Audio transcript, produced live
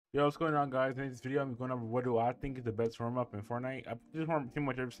Yo, what's going on, guys? In this video, I'm going over what do I think is the best warm up in Fortnite. I just warm up pretty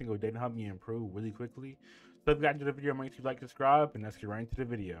much every single day to help me improve really quickly. So if you got into the video, make sure you like, subscribe, and let's get right into the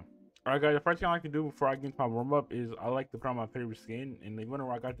video. Alright, guys, the first thing I like to do before I get into my warm up is I like to put on my favorite skin. And you wonder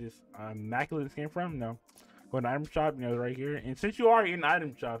where I got this immaculate skin from? No, go to the item shop, right here. And since you are in the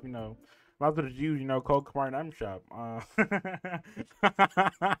item shop, might as well just use, code Khmxri in the item shop.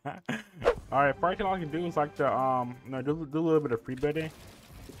 Alright, first thing I like to do is like to do a little bit of free betting.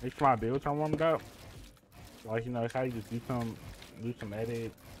 Make sure my builds are warmed up. Like, how you just do some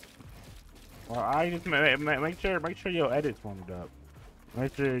edits. Well, I just make sure your edits warmed up.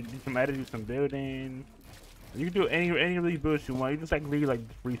 Make sure you do some edits, do some building. You can do any of these builds you want. You just really like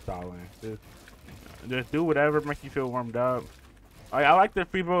freestyling. Just do whatever makes you feel warmed up. I like the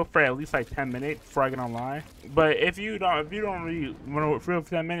free build for at least like 10 minutes before I get online. But if you don't really want to free build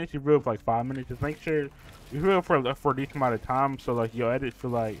for 10 minutes, you free build for like 5 minutes. Just make sure you free build for a decent amount of time, so like your edits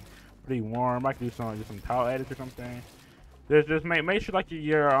feel like pretty warm. I can do some tile edits or something. Just make sure like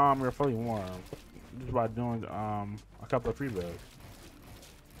you're fully warm. Just by doing a couple of free builds.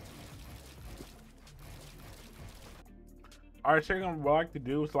 Alright, second what I like to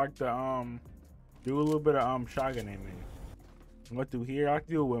do is like to do a little bit of shotgun aiming. What do here? I like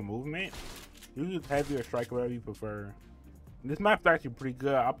to do it with movement. You use heavy or strike, whatever you prefer. This map's actually pretty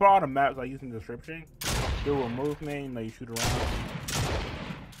good. I put all the maps I use in the description. Do it with movement, you shoot around.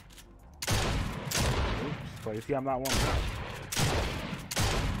 Oops, so you see I'm not warming up.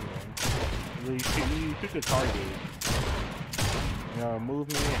 Yeah. You shoot the target.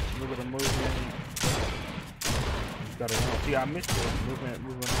 Movement, a little bit of movement. You gotta see I missed it. Moving up.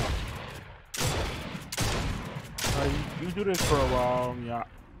 You do this for a while, yeah,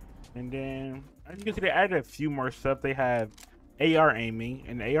 and then as you can see, they added a few more stuff. They have AR aiming,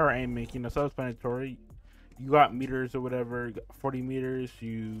 and AR aiming, self-explanatory. You got meters or whatever, 40 meters.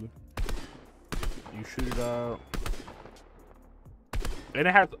 You shoot it up, and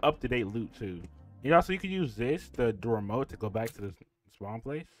it has up-to-date loot too. So you can use the remote to go back to the spawn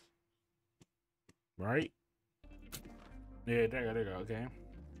place, right? Yeah, there you go. Okay.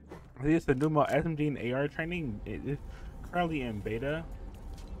 This is the new SMG and AR training. It is currently in beta,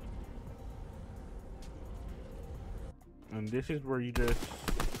 and this is where you just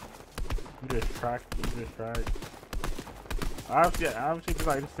track. Obviously, it's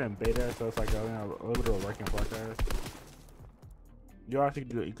like it's in beta, so it's like a little bit of a working process. You also could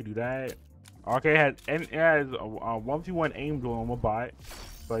do that. Okay, it has a 1v1 aim duel on one bot,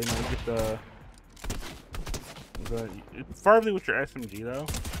 so you get the preferably with your SMG though.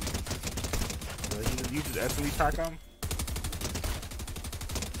 You just SMG track them.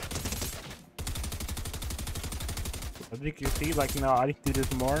 As you can see, I need to do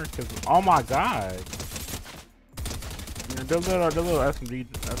this more because oh my god, the little SMG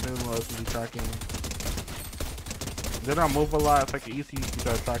tracking. They don't move a lot. It's like easy to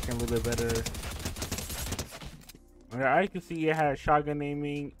start tracking a little bit better. I can see it has shotgun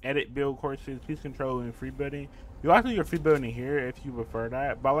aiming, edit build courses, piece control, and free building. You also do your free building here if you prefer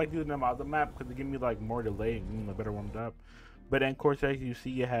that, but I like doing them on the map because they give me more delay and better warmed up. But then, of course, as you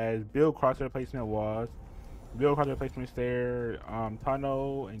see, it has build crosshair placement walls, build crosshair placement stair,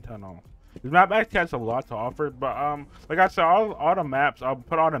 tunnel, and tunnel. This map actually has a lot to offer, but like I said, all the maps, I'll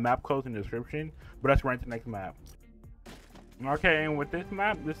put all the map codes in the description. But let's run to the next map. Okay, and with this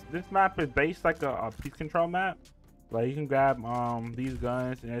map, this map is based like a piece control map. Like you can grab these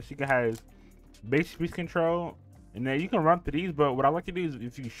guns, and you can have basic piece control. And then you can run through these, but what I like to do is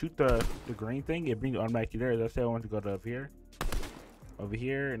if you shoot the green thing, it brings you automatically there. Let's say I want to go to over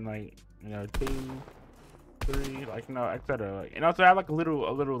here, and 2, 3, etc. And also I have a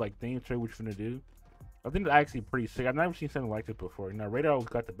little thing to show you what you're gonna do. I think it's actually pretty sick. I've never seen something like this before. Radar always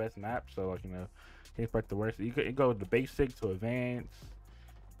got the best map, so can't expect the worst. You go to basic to advanced.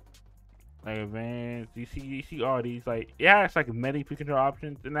 Advanced. You see all these it's many piece control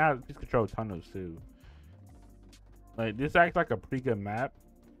options, and now piece control tunnels too. This acts like a pretty good map.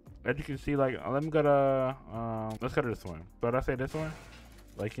 As you can see, let me go to let's go to this one. But I say this one,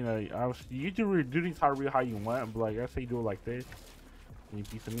 you do these how you want, but I say you do it like this. And you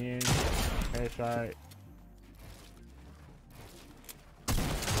piece them in, headshot.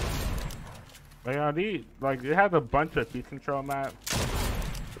 It has a bunch of piece control maps.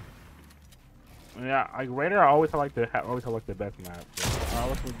 Yeah, Radar always have the best map. So I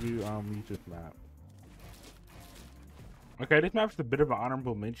always would you use this map. Okay, this map's a bit of an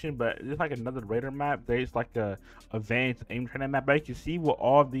honorable mention, but it's another Raider map. There's a advanced aim training map. But you can see with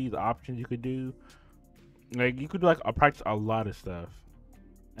all of these options you could do. You could do practice a lot of stuff.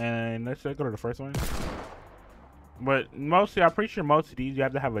 And let's go to the first one. But mostly, I'm pretty sure most of these you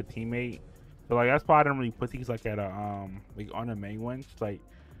have to have a teammate. So like that's why I don't really put these like at a like on the main ones. Like,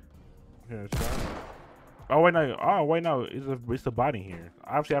 here, oh wait no, it's a bot in here.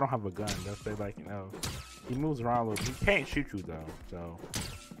 Obviously, I don't have a gun. That's like he moves around a little. He can't shoot you though, so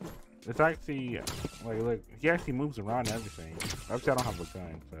it's actually like look, he actually moves around and everything. Obviously, I don't have a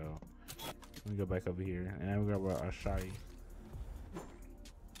gun, so let me go back over here and we got a shy.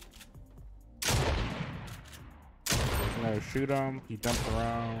 Shoot him. He jumps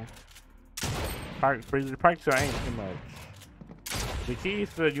around. Practice your aim too much. The key is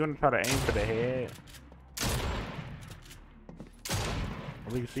that you want to try to aim for the head.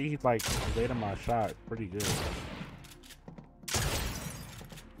 Well, you see, he's like evading my shot pretty good.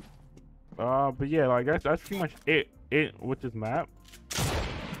 But yeah, like that's pretty much it with this map.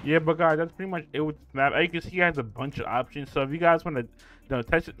 Yeah, but guys, that's pretty much it with this map. As you can see, it has a bunch of options. So if you guys want to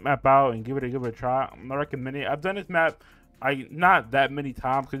test this map out and give it a try, I'm gonna recommend it. I've done this map not that many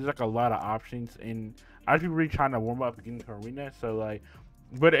times because there's like a lot of options, and I should be really trying to warm up and get into arena. So like,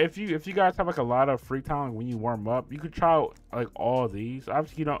 but if you guys have like a lot of free time when you warm up, you could try like all of these.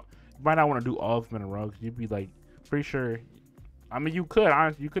 Obviously, you might not want to do all of them in a row because you'd be like pretty sure. I mean, you could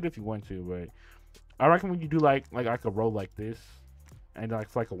honestly, you could if you want to, but I recommend you do like a roll like this. And like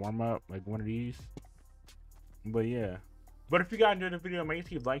for like a warm up, like one of these. But yeah. But if you guys enjoyed the video, make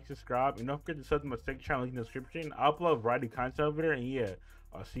sure you like, subscribe, and don't forget to sub to my second channel in the description. I'll upload variety content over there, and yeah,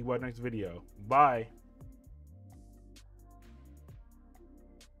 I'll see you in the next video. Bye.